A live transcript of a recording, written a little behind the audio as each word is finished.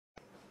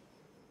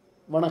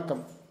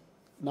வணக்கம்.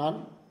 நான்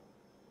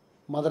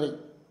மதுரை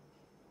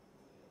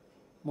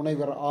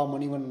முனைவர்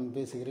ஆ.மண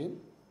பேசுகிறேன்.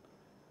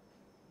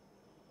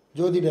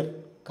 ஜோதிடர்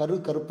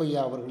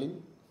கரு.கருப்பையா அவர்களின்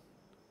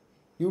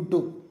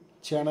யூடியூப்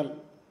சேனல்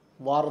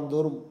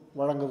வாரந்தோறும்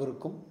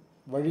வழங்கவிருக்கும்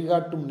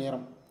வழிகாட்டும்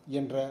நேரம்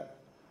என்ற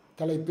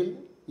தலைப்பில்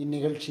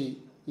இந்நிகழ்ச்சி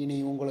இனி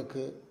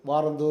உங்களுக்கு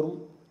வாரந்தோறும்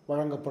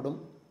வழங்கப்படும்.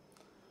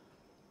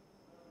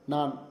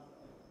 நான்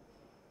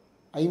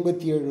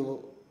 57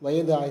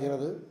 வயது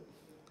ஆகிறது.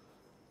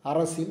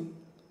 அரசில்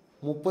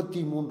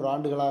 33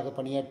 ஆண்டுகளாக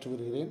பணியாற்றி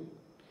வருகிறேன்.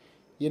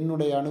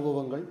 என்னுடைய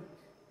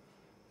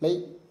அனுபவங்களை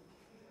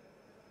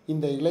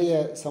இந்த இளைய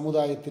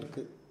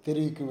சமுதாயத்திற்கு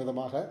தெரிவிக்கும்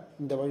விதமாக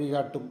இந்த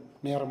வழிகாட்டும்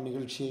நேரம்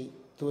நிகழ்ச்சியை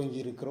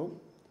துவங்கியிருக்கிறோம்.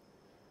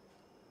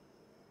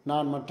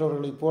 நான்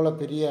மற்றவர்களைப் போல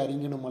பெரிய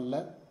அறிஞனும்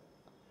அல்ல.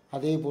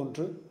 அதே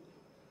போன்று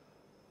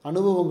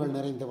அனுபவங்கள்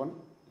நிறைந்தவன்.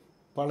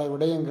 பல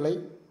விடயங்களை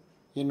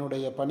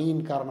என்னுடைய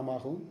பணியின்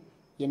காரணமாகவும்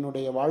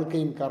என்னுடைய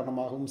வாழ்க்கையின்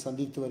காரணமாகவும்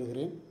சந்தித்து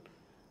வருகிறேன்.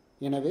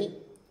 எனவே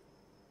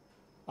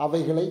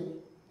அவைகளை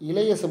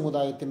இளைய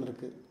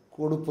சமுதாயத்தினருக்கு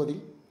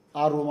கொடுப்பதில்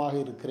ஆர்வமாக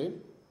இருக்கிறேன்.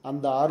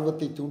 அந்த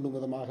ஆர்வத்தை தூண்டும்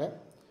விதமாக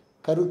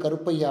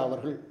கரு.கருப்பையா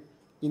அவர்கள்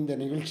இந்த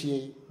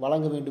நிகழ்ச்சியை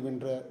வழங்க வேண்டும்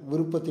என்ற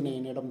விருப்பத்தினை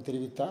என்னிடம்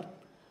தெரிவித்தார்.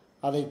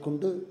 அதை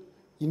கொண்டு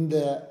இந்த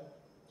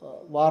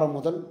வாரம்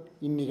முதல்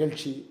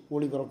இந்நிகழ்ச்சி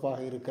ஒளிபரப்பாக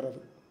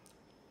இருக்கிறது.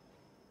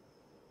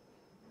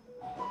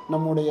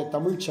 நம்முடைய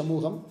தமிழ்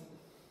சமூகம்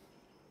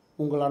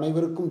உங்கள்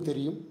அனைவருக்கும்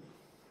தெரியும்.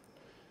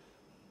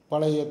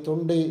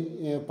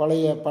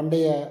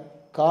 பண்டைய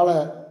கால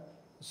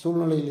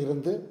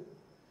சூழ்நிலையிலிருந்து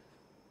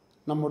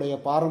நம்முடைய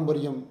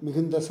பாரம்பரியம்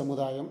மிகுந்த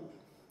சமுதாயம்,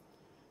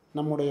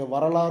 நம்முடைய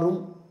வரலாறும்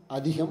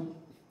அதிகம்.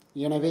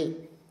 எனவே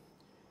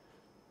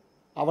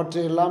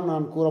அவற்றையெல்லாம்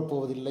நான்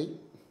கூறப்போவதில்லை.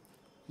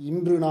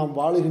 இன்று நாம்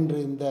வாழுகின்ற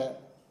இந்த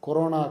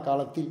கொரோனா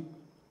காலத்தில்,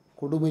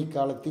 கொடுமை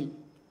காலத்தில்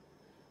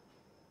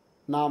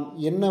நாம்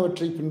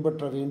என்னவற்றை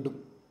பின்பற்ற வேண்டும்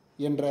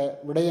என்ற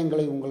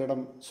விடயங்களை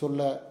உங்களிடம்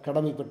சொல்ல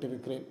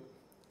கடமைப்பட்டிருக்கிறேன்.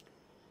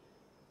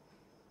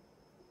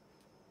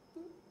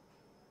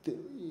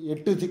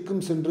 8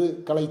 திக்கும் சென்று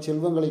கலை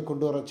செல்வங்களை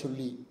கொண்டு வரச்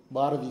சொல்லி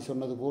பாரதி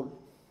சொன்னது போல்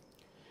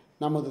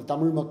நமது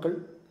தமிழ் மக்கள்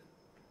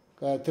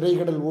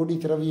திரைக்கடல் ஓடி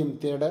திரவியம்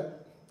தேட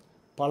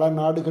பல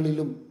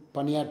நாடுகளிலும்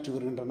பணியாற்றி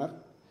வருகின்றனர்.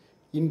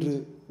 இன்று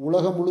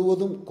உலகம்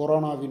முழுவதும்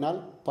கொரோனாவினால்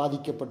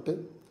பாதிக்கப்பட்டு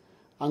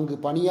அங்கு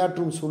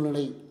பணியாற்றும்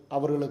சூழ்நிலை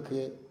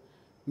அவர்களுக்கு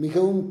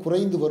மிகவும்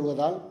குறைந்து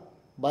வருவதால்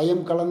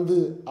பயம் கலந்து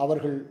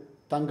அவர்கள்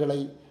தங்களை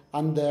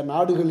அந்த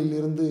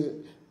நாடுகளிலிருந்து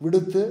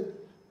விடுத்து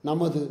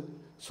நமது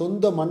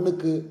சொந்த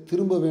மண்ணுக்கு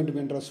திரும்ப வேண்டும்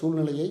என்ற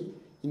சூழ்நிலையை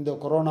இந்த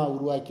கொரோனா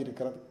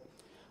உருவாக்கியிருக்கிறது.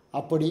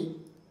 அப்படி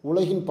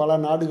உலகின் பல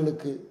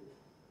நாடுகளுக்கு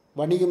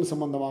வணிகம்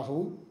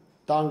சம்பந்தமாகவும்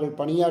தாங்கள்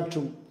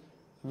பணியாற்றும்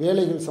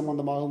வேலைகள்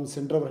சம்பந்தமாகவும்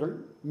சென்றவர்கள்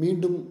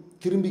மீண்டும்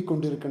திரும்பிக்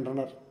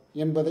கொண்டிருக்கின்றனர்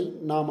என்பதை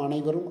நாம்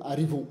அனைவரும்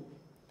அறிவோம்.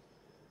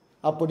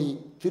 அப்படி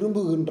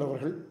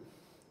திரும்புகின்றவர்கள்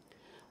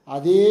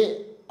அதே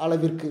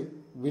அளவிற்கு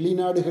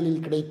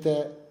வெளிநாடுகளில் கிடைத்த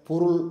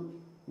பொருள்,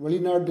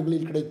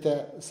 வெளிநாடுகளில் கிடைத்த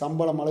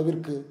சம்பளம்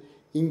அளவிற்கு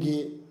இங்கே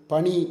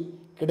பணி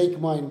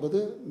கிடைக்குமா என்பது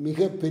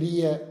மிக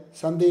பெரிய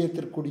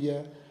சந்தேகத்திற்குரிய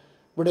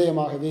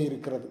விடயமாகவே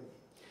இருக்கிறது.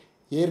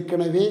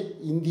 ஏற்கனவே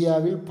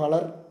இந்தியாவில்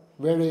பலர்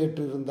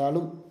வேலையற்று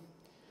இருந்தாலும்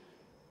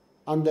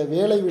அந்த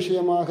வேலை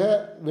விஷயமாக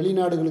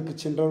வெளிநாடுகளுக்கு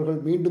சென்றவர்கள்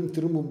மீண்டும்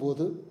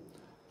திரும்பும்போது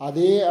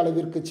அதே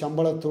அளவிற்கு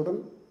சம்பளத்துடன்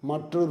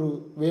மற்றொரு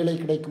வேலை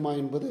கிடைக்குமா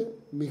என்பது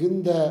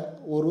மிகுந்த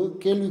ஒரு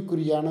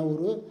கேள்விக்குறியான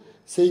ஒரு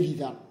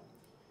செய்திதான்.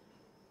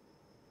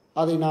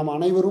 அதை நாம்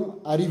அனைவரும்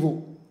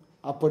அறிவோம்.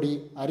 அப்படி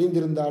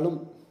அறிந்திருந்தாலும்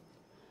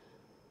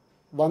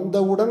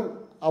வந்தவுடன்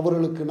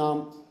அவர்களுக்கு நாம்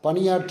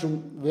பணியாற்றும்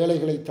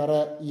வேலைகளை தர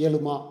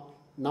இயலுமா?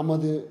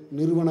 நமது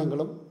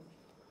நிறுவனங்களும்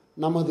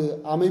நமது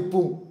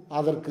அமைப்பும்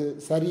அதற்கு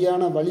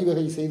சரியான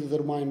வழிவகை செய்து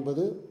தருமா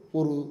என்பது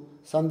ஒரு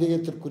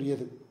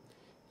சந்தேகத்திற்குரியது.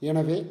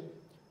 எனவே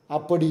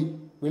அப்படி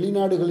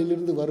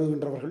வெளிநாடுகளிலிருந்து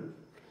வருகின்றவர்கள்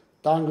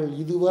தாங்கள்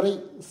இதுவரை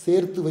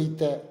சேர்த்து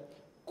வைத்த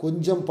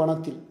கொஞ்சம்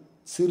பணத்தில்,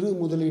 சிறு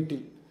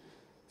முதலீட்டில்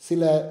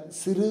சில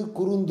சிறு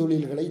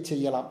குறுந்தொழில்களை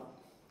செய்யலாம்.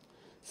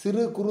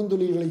 சிறு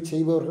குறுந்தொழில்களை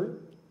செய்பவர்கள்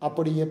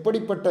அப்படி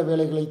எப்படிப்பட்ட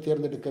வேலைகளை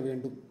தேர்ந்தெடுக்க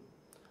வேண்டும்?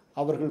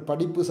 அவர்கள்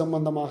படிப்பு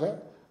சம்பந்தமாக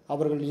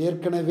அவர்கள்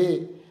ஏற்கனவே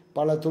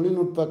பல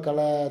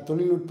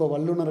தொழில்நுட்ப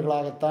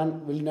வல்லுநர்களாகத்தான்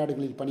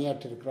வெளிநாடுகளில்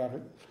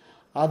பணியாற்றியிருக்கிறார்கள்.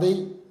 அதை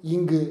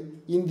இங்கு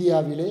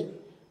இந்தியாவிலே,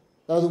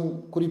 அதுவும்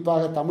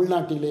குறிப்பாக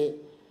தமிழ்நாட்டிலே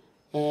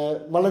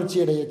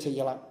வளர்ச்சியடைய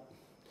செய்யலாம்.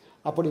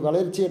 அப்படி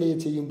வளர்ச்சியடைய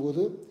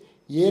செய்யும்போது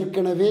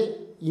ஏற்கனவே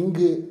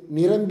இங்கு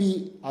நிரம்பி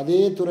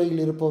அதே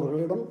துறையில்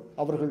இருப்பவர்களிடம்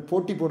அவர்கள்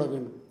போட்டி போட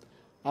வேண்டும்.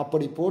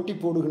 அப்படி போட்டி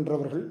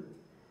போடுகின்றவர்கள்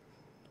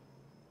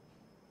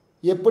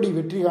எப்படி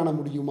வெற்றி காண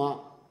முடியுமா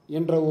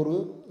என்ற ஒரு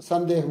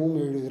சந்தேகமும்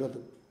எழுகிறது.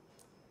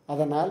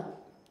 அதனால்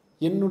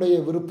என்னுடைய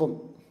விருப்பம்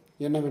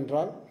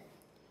என்னவென்றால்,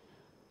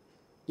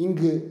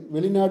 இங்கு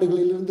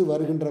வெளிநாடுகளிலிருந்து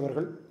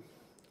வருகின்றவர்கள்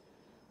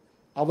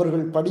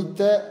அவர்கள்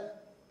படித்த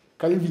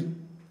கல்வி,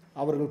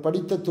 அவர்கள்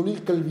படித்த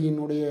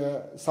தொழிற்கல்வியினுடைய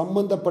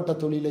சம்பந்தப்பட்ட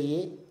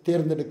தொழிலையே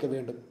தேர்ந்தெடுக்க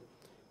வேண்டும்.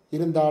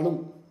 இருந்தாலும்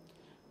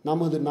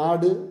நமது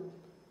நாடு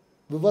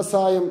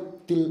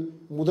விவசாயத்தில்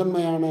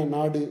முதன்மையான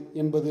நாடு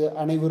என்பது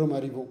அனைவரும்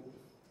அறிவோம்.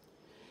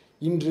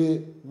 இன்று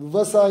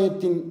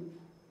விவசாயத்தின்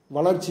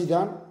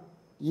வளர்ச்சிதான்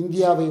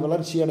இந்தியாவை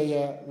வளர்ச்சியடைய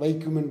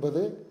வைக்கும்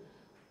என்பது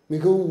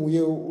மிகவும்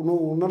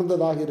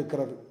உணர்ந்ததாக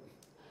இருக்கிறது.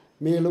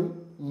 மேலும்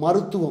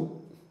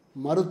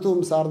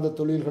மருத்துவம் சார்ந்த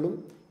தொழில்களும்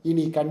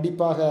இனி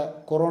கண்டிப்பாக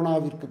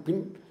கொரோனாவிற்கு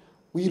பின்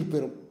உயிர்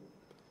பெறும்.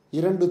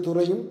 2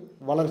 துறையும்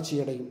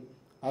வளர்ச்சியடையும்.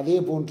 அதே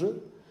போன்று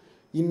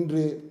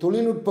இன்று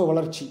தொழில்நுட்ப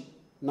வளர்ச்சி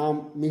நாம்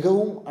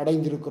மிகவும்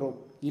அடைந்திருக்கிறோம்,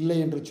 இல்லை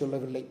என்று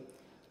சொல்லவில்லை.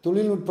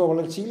 தொழில்நுட்ப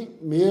வளர்ச்சியில்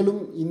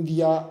மேலும்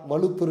இந்தியா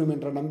வலுப்பெறும்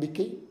என்ற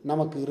நம்பிக்கை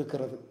நமக்கு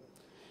இருக்கிறது.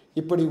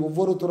 இப்படி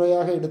ஒவ்வொரு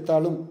துறையாக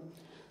எடுத்தாலும்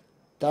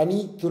தனி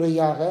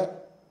துறையாக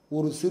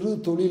ஒரு சிறு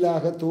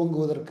தொழிலாக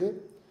துவங்குவதற்கு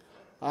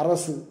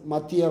அரசு,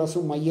 மத்திய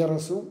அரசும் மைய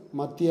அரசும்,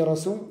 மத்திய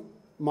அரசும்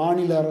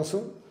மாநில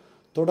அரசும்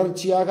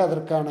தொடர்ச்சியாக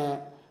அதற்கான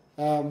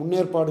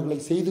முன்னேற்பாடுகளை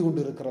செய்து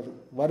கொண்டிருக்கிறது.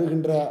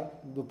 வருகின்ற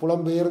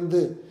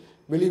புலம்பெயர்ந்து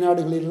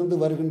வெளிநாடுகளிலிருந்து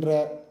வருகின்ற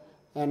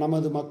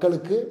நமது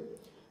மக்களுக்கு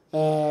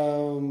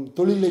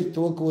தொழிலை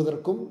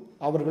துவக்குவதற்கும்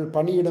அவர்கள்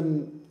பணியிடம்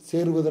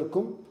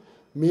சேருவதற்கும்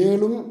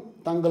மேலும்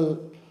தங்கள்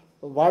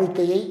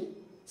வாழ்க்கையை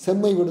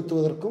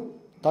செம்மைப்படுத்துவதற்கும்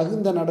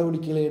தகுந்த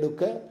நடவடிக்கைகளை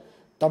எடுக்க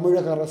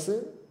தமிழக அரசு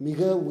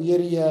மிக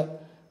உயர்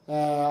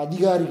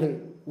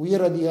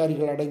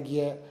அதிகாரிகள்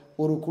அடங்கிய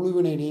ஒரு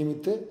குழுவினை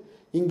நியமித்து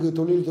இங்கு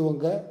தொழில்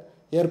துவங்க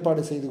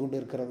ஏற்பாடு செய்து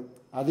கொண்டிருக்கிறது.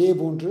 அதே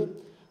போன்று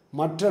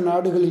மற்ற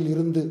நாடுகளில்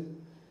இருந்து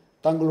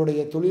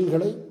தங்களுடைய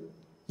தொழில்களை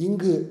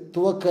இங்கு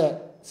துவக்க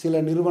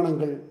சில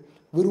நிறுவனங்கள்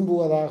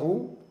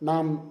விரும்புவதாகவும்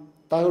நாம்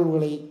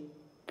தகவல்களை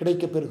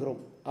கிடைக்கப்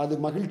பெறுகிறோம். அது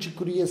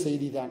மகிழ்ச்சிக்குரிய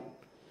செய்திதான்.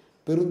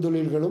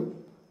 பெருந்தொழில்களும்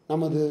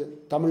நமது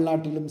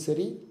தமிழ்நாட்டிலும்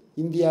சரி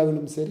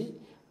இந்தியாவிலும் சரி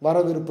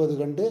வரவிருப்பது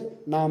கண்டு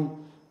நாம்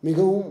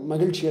மிகவும்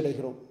மகிழ்ச்சி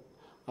அடைகிறோம்.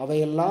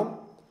 அவையெல்லாம்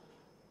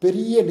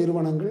பெரிய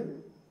நிறுவனங்கள்,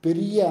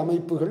 பெரிய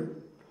அமைப்புகள்.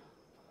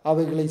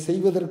 அவைகளை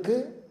செய்வதற்கு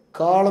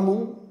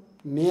காலமும்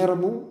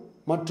நேரமும்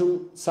மற்றும்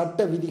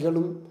சட்ட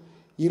விதிகளும்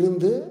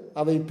இருந்து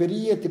அவை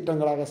பெரிய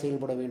திட்டங்களாக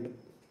செயல்பட வேண்டும்.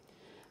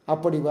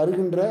 அப்படி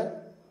வருகின்ற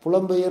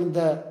புலம்பெயர்ந்த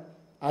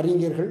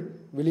அறிஞர்கள்,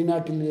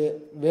 வெளிநாட்டில்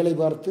வேலை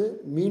பார்த்து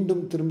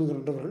மீண்டும்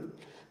திரும்புகின்றவர்கள்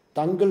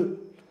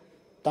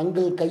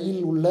தங்கள்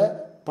கையில் உள்ள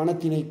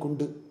பணத்தினை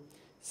கொண்டு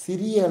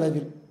சிறிய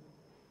அளவில்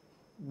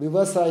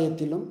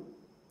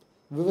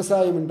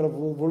விவசாயம் என்ற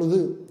பொழுது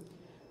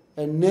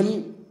நெல்,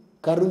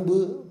 கரும்பு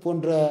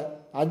போன்ற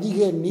அதிக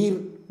நீர்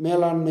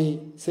மேலாண்மை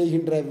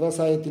செய்கின்ற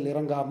விவசாயத்தில்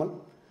இறங்காமல்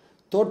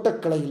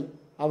தோட்டக்கலையில்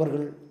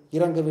அவர்கள்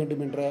இறங்க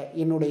வேண்டும் என்ற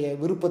என்னுடைய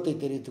விருப்பத்தை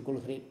தெரிவித்துக்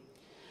கொள்கிறேன்.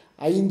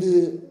 5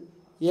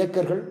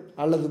 ஏக்கர்கள்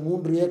அல்லது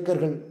 3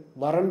 ஏக்கர்கள்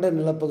வறண்ட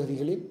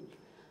நிலப்பகுதிகளில்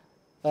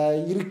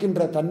இருக்கின்ற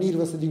தண்ணீர்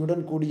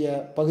வசதியுடன் கூடிய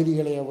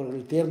பகுதிகளை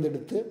அவர்கள்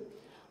தேர்ந்தெடுத்து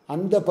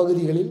அந்த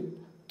பகுதிகளில்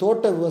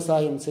தோட்ட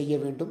விவசாயம் செய்ய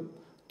வேண்டும்.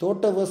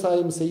 தோட்ட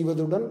விவசாயம்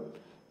செய்வதுடன்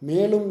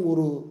மேலும்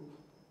ஒரு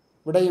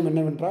விடயம்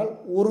என்னவென்றால்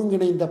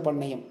ஒருங்கிணைந்த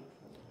பண்ணையம்.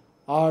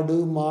 ஆடு,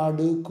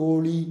 மாடு,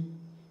 கோழி,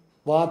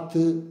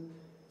 வாத்து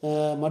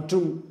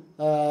மற்றும்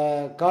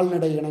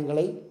கால்நடை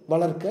இனங்களை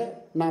வளர்க்க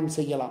நாம்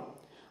செய்யலாம்.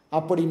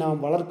 அப்படி நாம்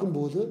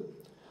வளர்க்கும்போது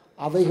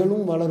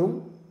அவைகளும் வளரும்,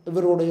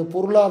 இவருடைய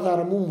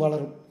பொருளாதாரமும்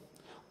வளரும்,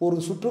 ஒரு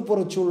சுற்றுப்புற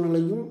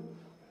சூழ்நிலையும்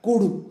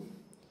கூடும்.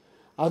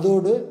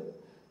 அதோடு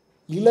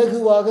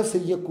இலகுவாக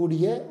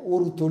செய்யக்கூடிய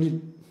ஒரு தொழில்,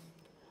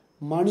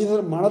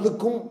 மனிதர்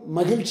மனதுக்கும்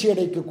மகிழ்ச்சி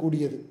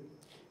அடைக்கக்கூடியது.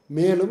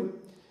 மேலும்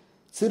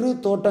சிறு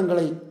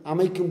தோட்டங்களை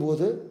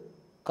அமைக்கும்போது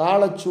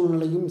கால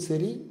சூழ்நிலையும்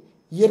சரி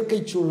இயற்கை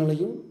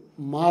சூழ்நிலையும்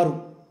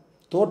மாறும்.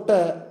 தோட்ட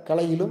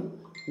கலையிலும்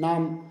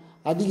நாம்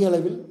அதிக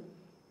அளவில்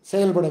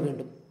செயல்பட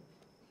வேண்டும்.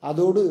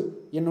 அதோடு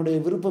என்னுடைய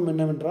விருப்பம்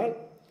என்னவென்றால்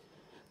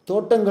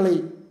தோட்டங்களை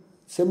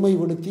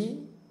செம்மைப்படுத்தி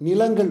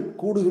நிலங்கள்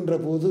கூடுகின்ற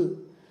போது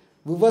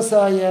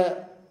விவசாய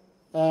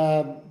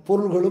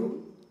பொருள்களும்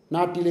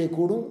நாட்டிலே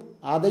கூடும்.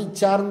 அதை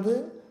சார்ந்து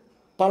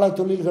பல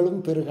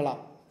தொழில்களும்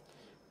பெருகலாம்.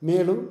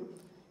 மேலும்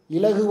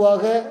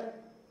இலகுவாக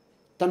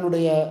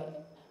தன்னுடைய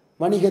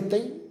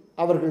வணிகத்தை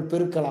அவர்கள்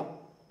பெருக்கலாம்.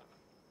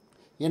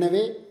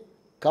 எனவே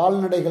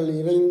கால்நடைகள்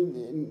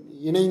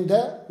இணைந்த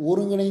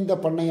ஒருங்கிணைந்த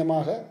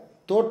பண்ணையமாக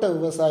தோட்ட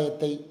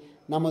விவசாயத்தை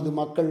நமது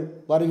மக்கள்,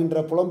 வருகின்ற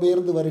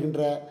புலம்பெயர்ந்து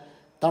வருகின்ற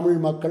தமிழ்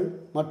மக்கள்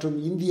மற்றும்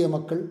இந்திய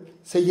மக்கள்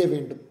செய்ய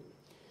வேண்டும்.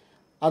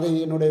 அதை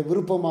என்னுடைய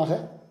விருப்பமாக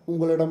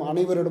உங்களிடம்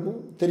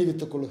அனைவரிடமும்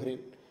தெரிவித்துக்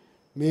கொள்கிறேன்.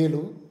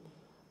 மேலும்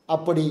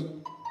அப்படி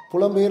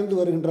புலம்பெயர்ந்து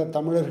வருகின்ற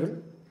தமிழர்கள்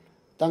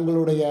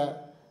தங்களுடைய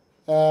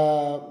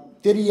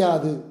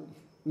தெரியாது,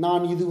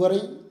 நான்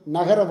இதுவரை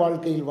நகர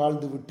வாழ்க்கையில்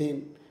வாழ்ந்து விட்டேன்,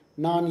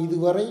 நான்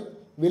இதுவரை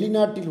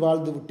வெளிநாட்டில்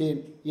வாழ்ந்து விட்டேன்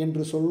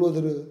என்று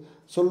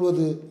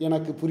சொல்வது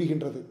எனக்கு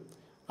புரிகின்றது.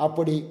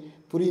 அப்படி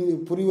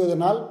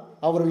புரிவதனால்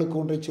அவர்களுக்கு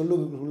ஒன்றை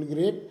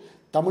சொல்லுகிறேன்.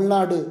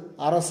 தமிழ்நாடு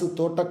அரசு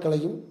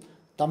தோட்டக்கலையும்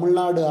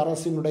தமிழ்நாடு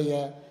அரசினுடைய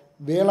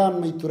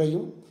வேளாண்மை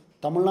துறையும்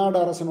தமிழ்நாடு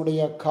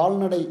அரசினுடைய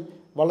கால்நடை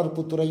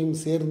வளர்ப்பு துறையும்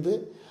சேர்ந்து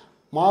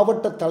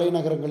மாவட்ட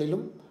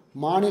தலைநகரங்களிலும்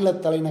மாநில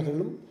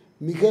தலைநகரிலும்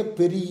மிக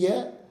பெரிய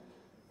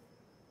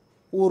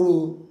ஒரு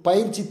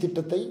பயிற்சி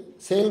திட்டத்தை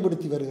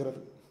செயல்படுத்தி வருகிறது.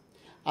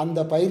 அந்த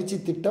பயிற்சி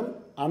திட்டம்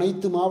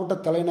அனைத்து மாவட்ட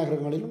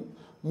தலைநகரங்களிலும்,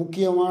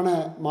 முக்கியமான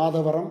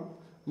மாதவரம்,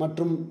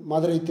 மற்றும்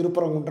மதுரை,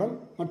 திருப்பரங்குன்றம்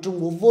மற்றும்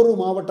ஒவ்வொரு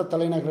மாவட்ட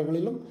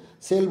தலைநகரங்களிலும்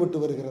செயல்பட்டு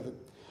வருகிறது.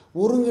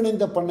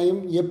 ஒருங்கிணைந்த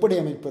பண்ணையம் எப்படி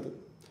அமைப்பது,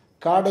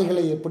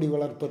 காடைகளை எப்படி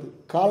வளர்ப்பது,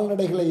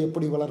 கால்நடைகளை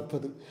எப்படி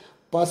வளர்ப்பது,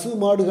 பசு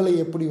மாடுகளை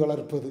எப்படி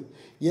வளர்ப்பது,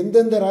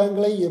 எந்தெந்த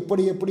ரகங்களை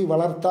எப்படி எப்படி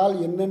வளர்த்தால்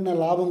என்னென்ன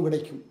லாபம்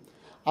கிடைக்கும்,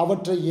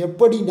 அவற்றை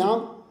எப்படி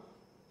நாம்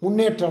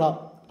முன்னேற்றலாம்,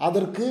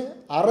 அதற்கு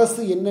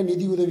அரசு என்ன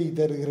நிதியுதவி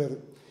தருகிறது,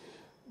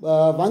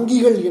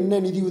 வங்கிகள் என்ன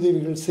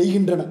நிதியுதவிகள்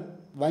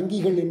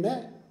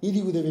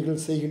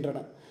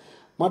செய்கின்றன,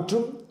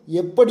 மற்றும்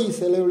எப்படி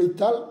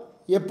செலவழித்தால்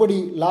எப்படி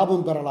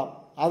லாபம் பெறலாம்,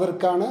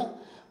 அதற்கான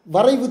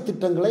வரைவு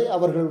திட்டங்களை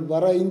அவர்கள்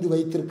வரைந்து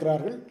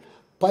வைத்திருக்கிறார்கள்.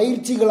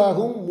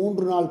 பயிற்சிகளாகவும்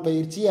 3 நாள்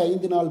பயிற்சி,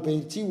 5 நாள்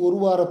பயிற்சி, 1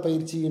 வார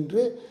பயிற்சி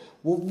என்று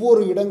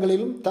ஒவ்வொரு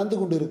இடங்களிலும் தந்து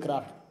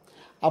கொண்டிருக்கிறார்கள்.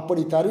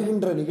 அப்படி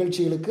தருகின்ற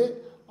நிகழ்ச்சிகளுக்கு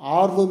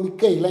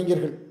ஆர்வமிக்க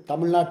இளைஞர்கள்,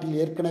 தமிழ்நாட்டில்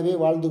ஏற்கனவே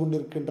வாழ்ந்து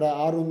கொண்டிருக்கின்ற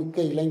ஆர்வமிக்க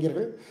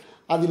இளைஞர்கள்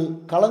அதில்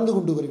கலந்து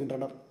கொண்டு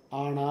வருகின்றனர்.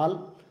 ஆனால்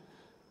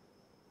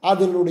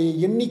அதனுடைய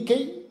எண்ணிக்கை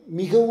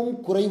மிகவும்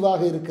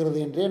குறைவாக இருக்கிறது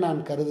என்றே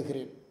நான்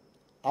கருதுகிறேன்.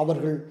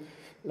 அவர்கள்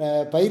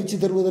பயிற்சி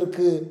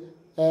தருவதற்கு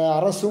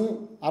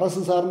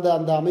அரசு சார்ந்த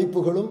அந்த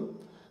அமைப்புகளும்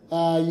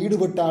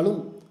ஈடுபட்டாலும்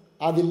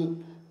அதில்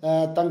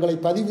தங்களை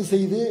பதிவு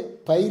செய்து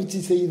பயிற்சி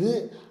செய்து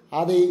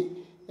அதை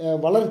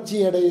வளர்ச்சி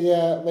அடைய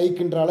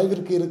வைக்கின்ற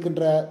அளவிற்கு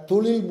இருக்கின்ற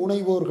தொழில்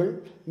முனைவோர்கள்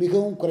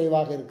மிகவும்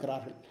குறைவாக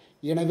இருக்கிறார்கள்.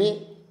 எனவே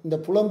இந்த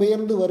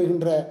புலம்பெயர்ந்து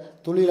வருகின்ற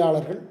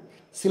தொழிலாளர்கள்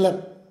சிலர்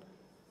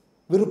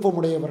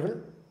விருப்பமுடையவர்கள்,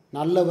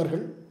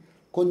 நல்லவர்கள்,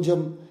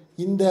 கொஞ்சம்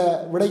இந்த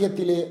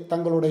விடயத்திலே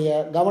தங்களுடைய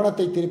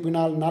கவனத்தை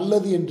திருப்பினால்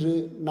நல்லது என்று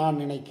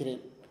நான்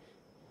நினைக்கிறேன்.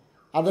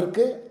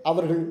 அதற்கு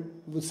அவர்கள்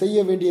செய்ய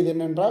வேண்டியது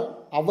என்னென்றால்,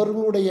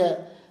 அவர்களுடைய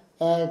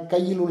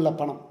கையில் உள்ள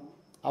பணம்,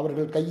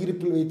 அவர்கள்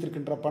கையிருப்பில்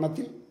வைத்திருக்கின்ற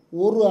பணத்தில்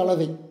ஒரு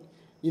அளவை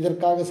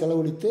இதற்காக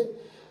செலவழித்து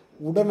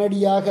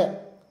உடனடியாக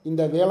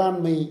இந்த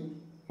வேளாண்மை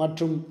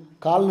மற்றும்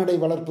கால்நடை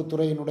வளர்ப்பு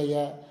துறையினுடைய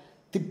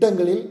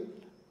திட்டங்களில்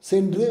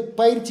சென்று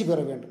பயிற்சி பெற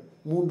வேண்டும்.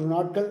 3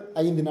 நாட்கள்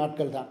 5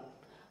 நாட்கள் தான்.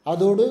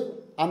 அதோடு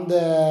அந்த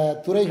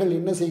துறைகள்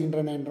என்ன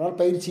செய்கின்றன என்றால்,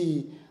 பயிற்சி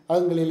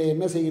அகங்களிலே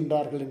என்ன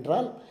செய்கின்றார்கள்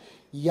என்றால்,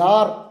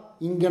 யார்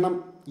இங்கனம்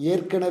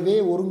ஏற்கனவே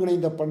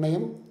ஒருங்கிணைந்த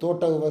பண்ணையம்,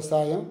 தோட்ட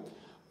விவசாயம்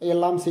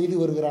எல்லாம் செய்து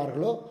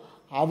வருகிறார்களோ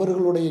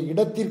அவர்களுடைய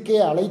இடத்திற்கே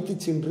அழைத்து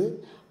சென்று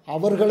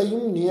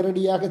அவர்களையும்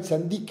நேரடியாக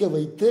சந்திக்க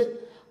வைத்து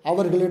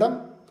அவர்களிடம்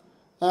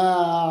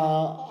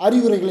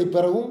அறிவுரைகளை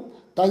பெறவும்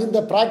தகுந்த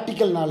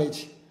பிராக்டிக்கல்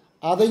நாலேஜ்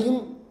அதையும்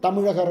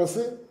தமிழக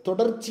அரசு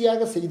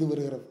தொடர்ச்சியாக செய்து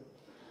வருகிறது.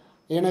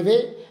 எனவே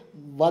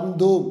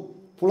வந்தோம்,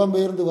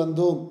 புலம்பெயர்ந்து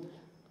வந்தோம்,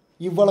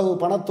 இவ்வளவு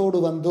பணத்தோடு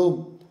வந்தோம்,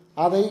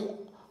 அதை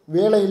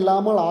வேலை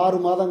இல்லாமல்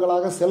 6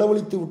 மாதங்களாக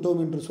செலவழித்து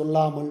விட்டோம் என்று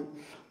சொல்லாமல்,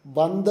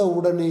 வந்த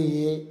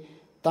உடனேயே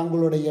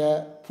தங்களுடைய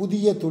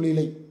புதிய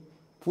தொழிலை,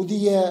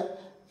 புதிய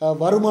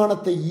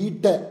வருமானத்தை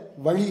ஈட்ட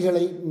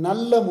வழிகளை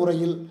நல்ல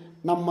முறையில்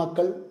நம்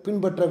மக்கள்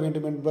பின்பற்ற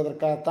வேண்டும்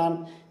என்பதற்காகத்தான்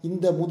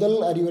இந்த முதல்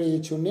அறிவுரையை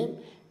சொன்னேன்.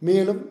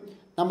 மேலும்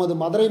நமது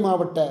மதுரை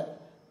மாவட்ட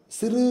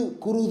சிறு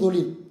குறு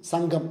தொழில்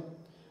சங்கம்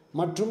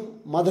மற்றும்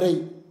மதுரை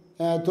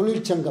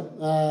தொழிற்சங்கம்,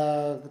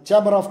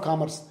 சேம்பர் ஆஃப்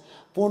காமர்ஸ்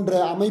போன்ற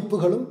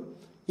அமைப்புகளும்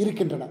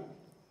இருக்கின்றன.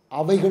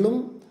 அவைகளும்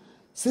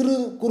சிறு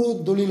குறு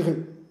தொழில்கள்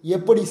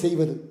எப்படி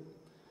செய்வது,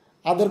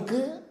 அதற்கு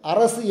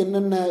அரசு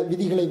என்னென்ன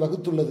விதிகளை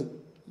வகுத்துள்ளது,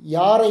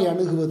 யாரை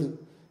அணுகுவது,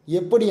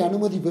 எப்படி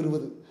அனுமதி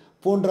பெறுவது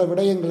போன்ற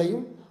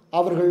விடயங்களையும்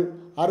அவர்கள்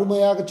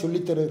அருமையாக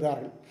சொல்லித்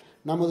தருகிறார்கள்.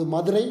 நமது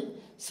மதுரை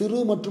சிறு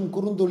மற்றும்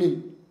குறுந்தொழில்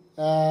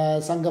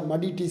சங்கம்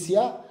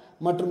மடிடிசியா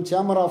மற்றும்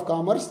சேம்பர் ஆஃப்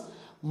காமர்ஸ்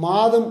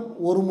மாதம்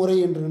ஒரு முறை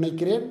என்று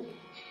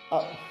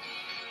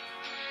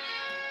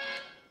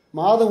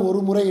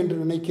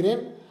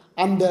நினைக்கிறேன்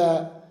அந்த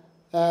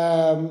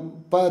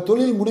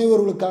தொழில்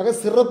முனைவோர்களுக்காக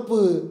சிறப்பு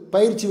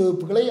பயிற்சி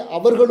வகுப்புகளை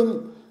அவர்களும்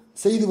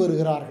செய்து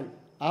வருகிறார்கள்.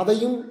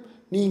 அதையும்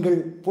நீங்கள்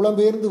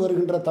புலம்பெயர்ந்து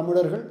வருகின்ற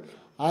தமிழர்கள்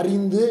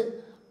அறிந்து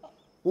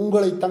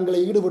தங்களை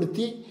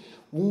ஈடுபடுத்தி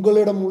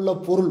உங்களிடம் உள்ள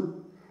பொருள்,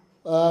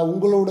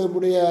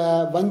 உங்களுடைய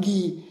வங்கி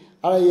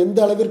எந்த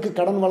அளவிற்கு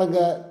கடன் வழங்க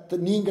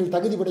நீங்கள்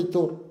தகுதி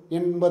படைத்தோர்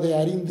என்பதை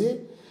அறிந்து,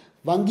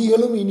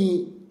 வங்கிகளும் இனி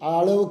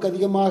அளவுக்கு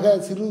அதிகமாக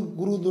சிறு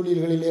குறு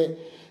தொழில்களிலே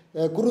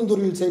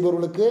குறுந்தொழில்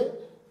செய்பவர்களுக்கு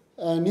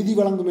நிதி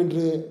வழங்கும்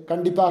என்று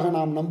கண்டிப்பாக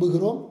நாம்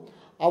நம்புகிறோம்.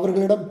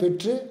 அவர்களிடம்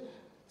பெற்று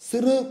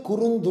சிறு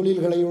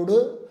குறுந்தொழில்களோடு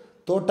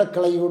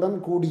தோட்டக்கலையுடன்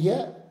கூடிய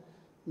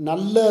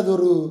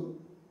நல்லதொரு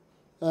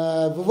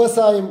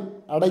விவசாயம்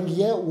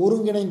அடங்கிய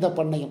ஒருங்கிணைந்த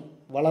பண்ணையம்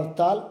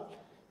வளர்த்தால்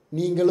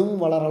நீங்களும்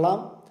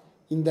வளரலாம்,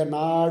 இந்த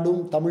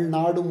நாடும்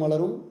தமிழ்நாடும்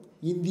வளரும்,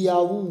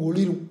 இந்தியாவும்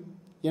ஒளிரும்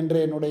என்ற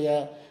என்னுடைய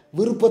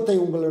விருப்பத்தை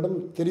உங்களிடம்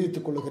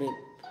தெரிவித்துக் கொள்கிறேன்.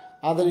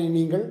 அதனை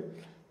நீங்கள்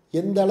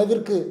எந்த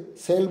அளவிற்கு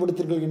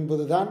செயல்படுத்தீர்கள்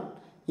என்பதுதான்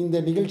இந்த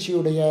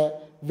நிகழ்ச்சியுடைய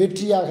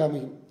வெற்றியாக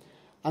அமையும்.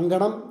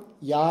 அங்கனம்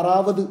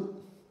யாராவது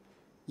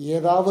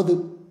ஏதாவது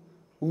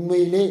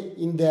உண்மையிலே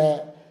இந்த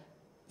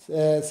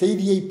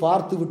செய்தியை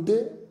பார்த்துவிட்டு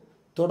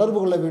தொடர்பு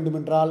கொள்ள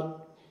வேண்டுமென்றால்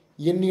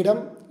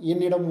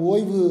என்னிடம்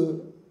ஓய்வு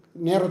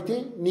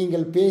நேரத்தில்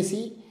நீங்கள் பேசி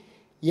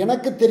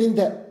எனக்கு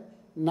தெரிந்த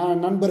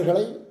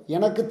நண்பர்களை,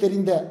 எனக்கு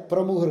தெரிந்த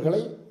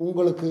பிரமுகர்களை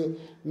உங்களுக்கு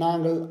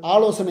நாங்கள்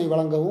ஆலோசனை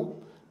வழங்கவும்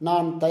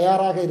நான்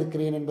தயாராக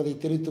இருக்கிறேன் என்பதை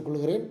தெரிவித்துக்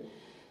கொள்கிறேன்.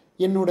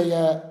 என்னுடைய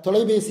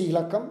தொலைபேசி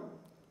இலக்கம்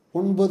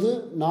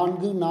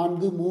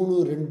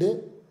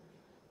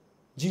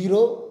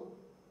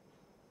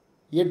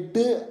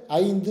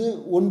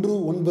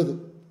 9442088519.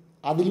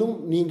 அதிலும்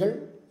நீங்கள்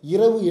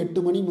இரவு 8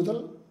 மணி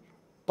முதல்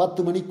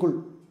 10 மணிக்குள்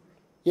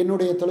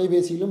என்னுடைய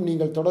தொலைபேசியிலும்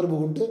நீங்கள் தொடர்பு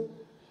கொண்டு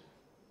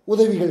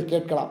உதவிகள்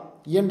கேட்கலாம்.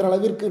 இயன்ற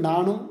அளவிற்கு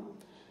நானும்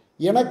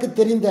எனக்கு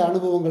தெரிந்த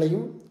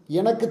அனுபவங்களையும்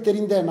எனக்கு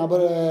தெரிந்த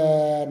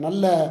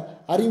நல்ல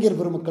அறிஞர்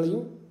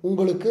பெருமக்களையும்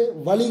உங்களுக்கு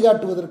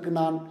வழிகாட்டுவதற்கு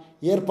நான்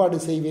ஏற்பாடு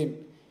செய்வேன்.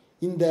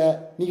 இந்த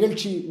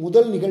நிகழ்ச்சி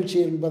முதல் நிகழ்ச்சி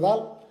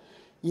என்பதால்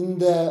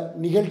இந்த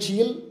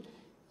நிகழ்ச்சியில்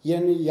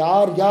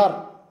யார் யார்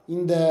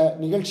இந்த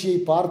நிகழ்ச்சியை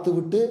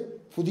பார்த்துவிட்டு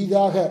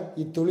புதிதாக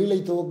இத்தொழிலை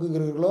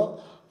துவங்குகிறீர்களோ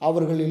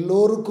அவர்கள்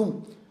எல்லோருக்கும்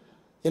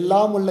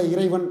எல்லாம் உள்ள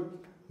இறைவன்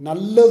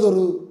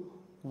நல்லதொரு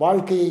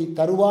வாழ்க்கையை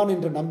தருவான்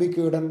என்ற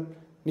நம்பிக்கையுடன்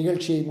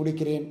நிகழ்ச்சியை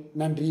முடிக்கிறேன்.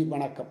 நன்றி,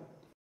 வணக்கம்.